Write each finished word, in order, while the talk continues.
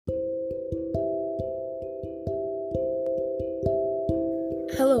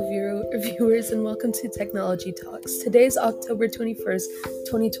Hello, viewers, and welcome to Technology Talks. Today is October 21st,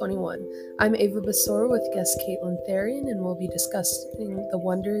 2021. I'm Ava Basor with guest Caitlin Therian, and we'll be discussing the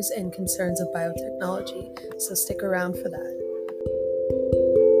wonders and concerns of biotechnology, so stick around for that.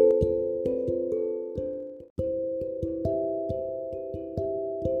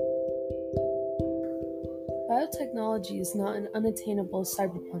 Biotechnology is not an unattainable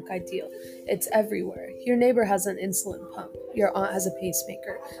cyberpunk ideal. It's everywhere. Your neighbor has an insulin pump. Your aunt has a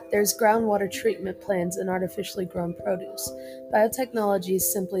pacemaker. There's groundwater treatment plants and artificially grown produce. Biotechnology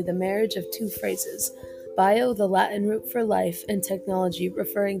is simply the marriage of two phrases. Bio, the Latin root for life, and technology,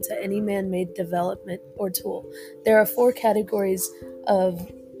 referring to any man-made development or tool. There are four categories of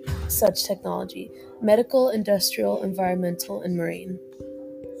such technology: medical, industrial, environmental, and marine.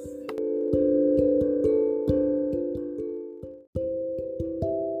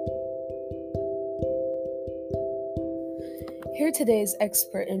 Here today is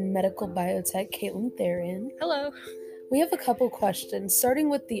expert in medical biotech, Caitlin Therian. Hello. We have a couple questions,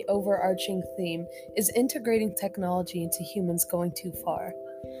 starting with the overarching theme: is integrating technology into humans going too far?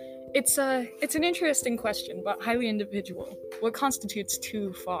 It's an interesting question, but highly individual. What constitutes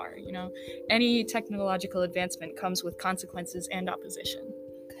too far? Any technological advancement comes with consequences and opposition.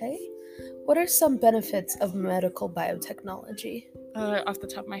 Okay. What are some benefits of medical biotechnology? Off the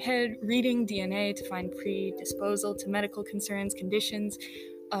top of my head, reading DNA to find predisposal to medical concerns, conditions,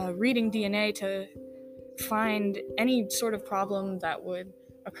 reading DNA to find any sort of problem that would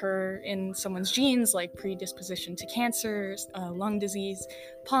occur in someone's genes, like predisposition to cancer, lung disease,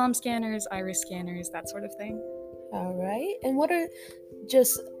 palm scanners, iris scanners, that sort of thing. All right. And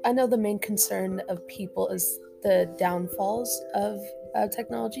I know the main concern of people is the downfalls of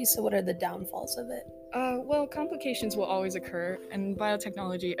biotechnology. So what are the downfalls of it? Well, complications will always occur, and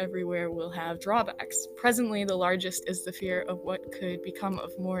biotechnology everywhere will have drawbacks. Presently, the largest is the fear of what could become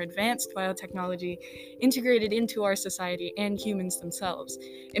of more advanced biotechnology integrated into our society and humans themselves.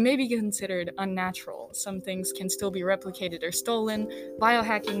 It may be considered unnatural. Some things can still be replicated or stolen.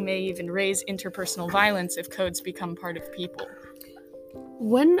 Biohacking may even raise interpersonal violence if codes become part of people.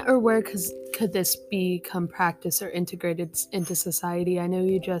 When or where could this become practice or integrated into society? I know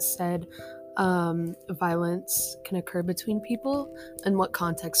you just said violence can occur between people, and what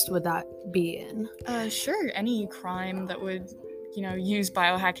context would that be in? Sure, any crime that would use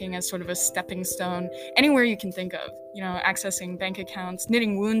biohacking as sort of a stepping stone, anywhere you can think of, accessing bank accounts,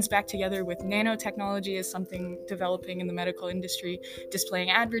 knitting wounds back together with nanotechnology is something developing in the medical industry,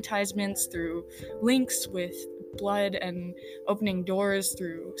 displaying advertisements through links with blood and opening doors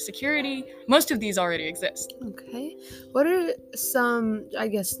through security. Most of these already exist. Okay. What are some,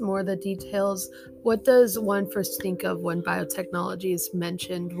 more of the details? What does one first think of when biotechnology is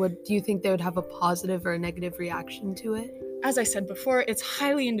mentioned? Do you think they would have a positive or a negative reaction to it? As I said before, it's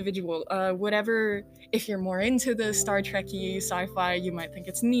highly individual. If you're more into the Star Trek-y sci-fi, you might think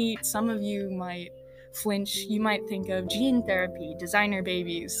it's neat. Some of you might flinch. You might think of gene therapy, designer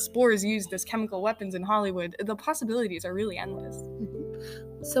babies, spores used as chemical weapons in Hollywood. The possibilities are really endless.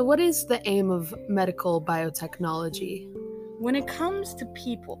 So what is the aim of medical biotechnology? When it comes to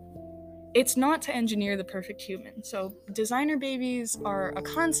people, it's not to engineer the perfect human. So designer babies are a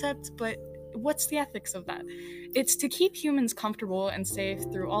concept, but what's the ethics of that? It's to keep humans comfortable and safe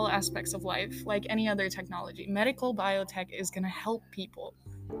through all aspects of life, like any other technology. Medical biotech is going to help people.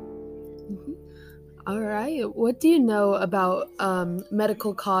 Mm-hmm. All right. What do you know about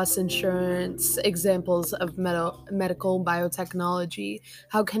medical costs, insurance, examples of medical biotechnology?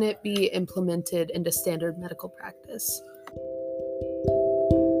 How can it be implemented into standard medical practice?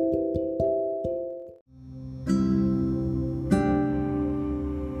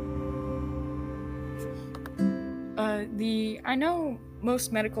 I know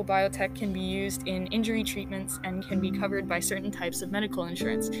most medical biotech can be used in injury treatments and can be covered by certain types of medical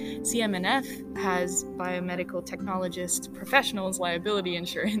insurance. CM&F has biomedical technologist professionals liability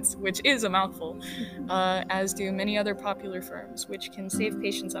insurance, which is a mouthful, as do many other popular firms, which can save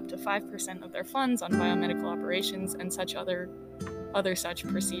patients up to 5% of their funds on biomedical operations and such other such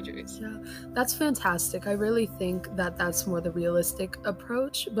procedures. Yeah, that's fantastic. I really think that that's more the realistic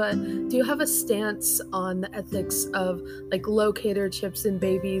approach, but do you have a stance on the ethics of locator chips in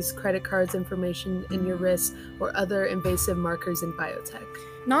babies, credit cards, information in your wrist, or other invasive markers in biotech?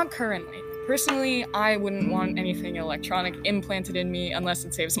 Not currently. Personally, I wouldn't want anything electronic implanted in me unless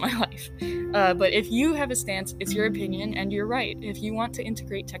it saves my life. But if you have a stance, it's your opinion, and you're right. If you want to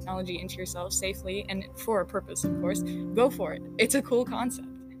integrate technology into yourself safely, and for a purpose, of course, go for it. It's a cool concept.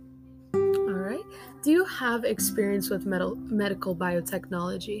 All right. Do you have experience with medical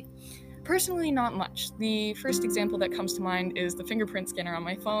biotechnology? Personally, not much. The first example that comes to mind is the fingerprint scanner on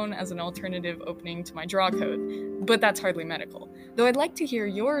my phone as an alternative opening to my draw code, but that's hardly medical. Though I'd like to hear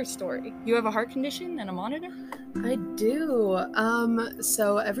your story. You have a heart condition and a monitor? I do.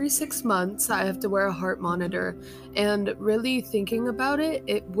 So every 6 months I have to wear a heart monitor, and really thinking about it,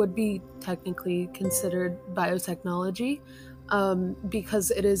 it would be technically considered biotechnology, because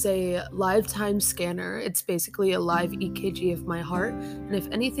it is a live time scanner. It's basically a live EKG of my heart, and if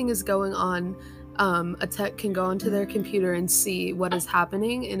anything is going on, a tech can go onto their computer and see what is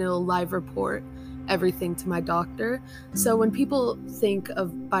happening, and it'll live report everything to my doctor. So when people think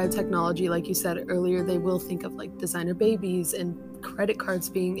of biotechnology, like you said earlier, they will think of like designer babies and credit cards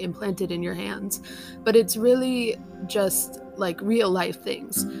being implanted in your hands. But it's really just like real life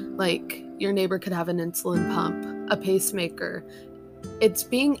things. Like your neighbor could have an insulin pump, a pacemaker. It's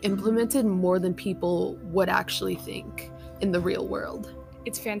being implemented more than people would actually think in the real world.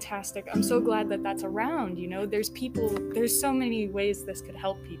 It's fantastic. I'm so glad that that's around, you know? There's so many ways this could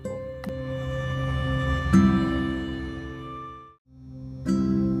help people.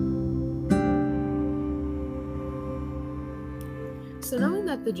 So knowing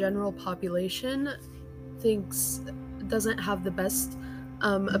that the general population doesn't have the best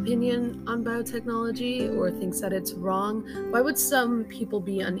opinion on biotechnology or thinks that it's wrong, why would some people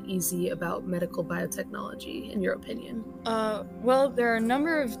be uneasy about medical biotechnology, in your opinion? Well, there are a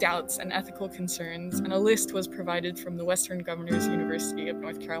number of doubts and ethical concerns, and a list was provided from the Western Governors University of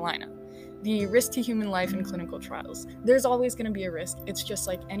North Carolina. The risk to human life in clinical trials. There's always going to be a risk. It's just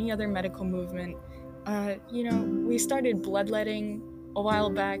like any other medical movement. We started bloodletting a while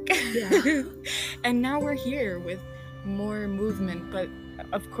back, Yeah. and now we're here with more movement, but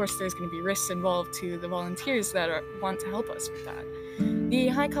of course there's going to be risks involved to the volunteers that want to help us with that. The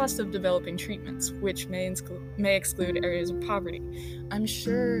high cost of developing treatments, which may exclude areas of poverty. I'm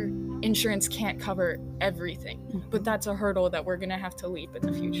sure insurance can't cover everything, but that's a hurdle that we're going to have to leap in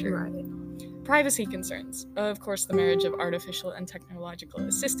the future. Right. Privacy concerns. Of course, the marriage of artificial and technological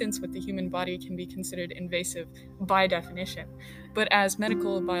assistance with the human body can be considered invasive by definition. But as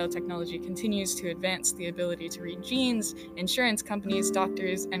medical biotechnology continues to advance the ability to read genes, insurance companies,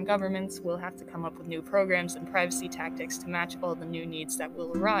 doctors, and governments will have to come up with new programs and privacy tactics to match all the new needs that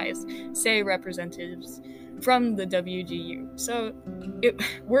will arise, say representatives from the WGU. So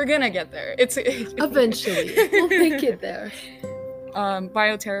we're gonna get there. Eventually, we'll make it there.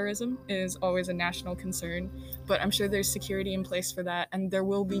 Bioterrorism is always a national concern, but I'm sure there's security in place for that, and there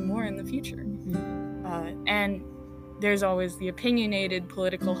will be more in the future. And there's always the opinionated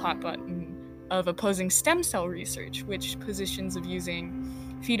political hot button of opposing stem cell research, which positions of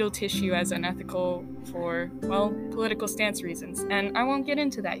using fetal tissue as unethical for, well, political stance reasons. And I won't get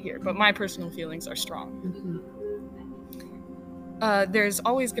into that here, but my personal feelings are strong. There's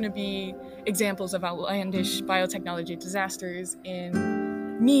always going to be examples of outlandish biotechnology disasters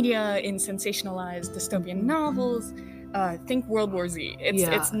in media, in sensationalized dystopian novels. Think World War Z.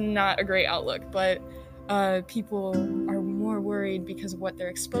 It's not a great outlook, but people are more worried because of what they're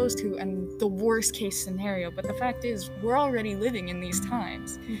exposed to and the worst case scenario. But the fact is, we're already living in these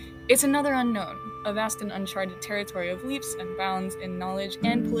times. It's another unknown, a vast and uncharted territory of leaps and bounds in knowledge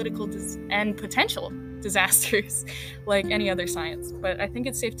and political and potential disasters like any other science. But I think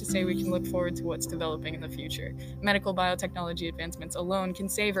it's safe to say we can look forward to what's developing in the future. Medical biotechnology advancements alone can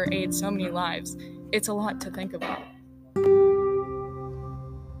save or aid so many lives. It's a lot to think about.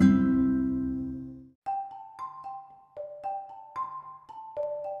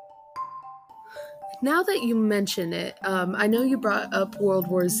 Now that you mention it, I know you brought up World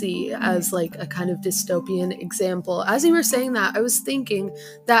War Z as like a kind of dystopian example. As you were saying that, I was thinking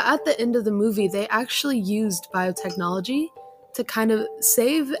that at the end of the movie, they actually used biotechnology to kind of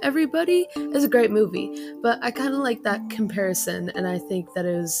save everybody. It's a great movie, but I kind of like that comparison, and I think that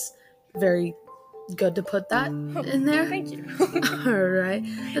is very good to put that in there. Thank you. All right.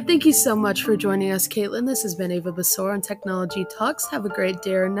 Thank you so much for joining us, Caitlin. This has been Ava Basor on Technology Talks. Have a great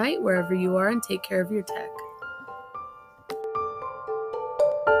day or night wherever you are, and take care of your tech.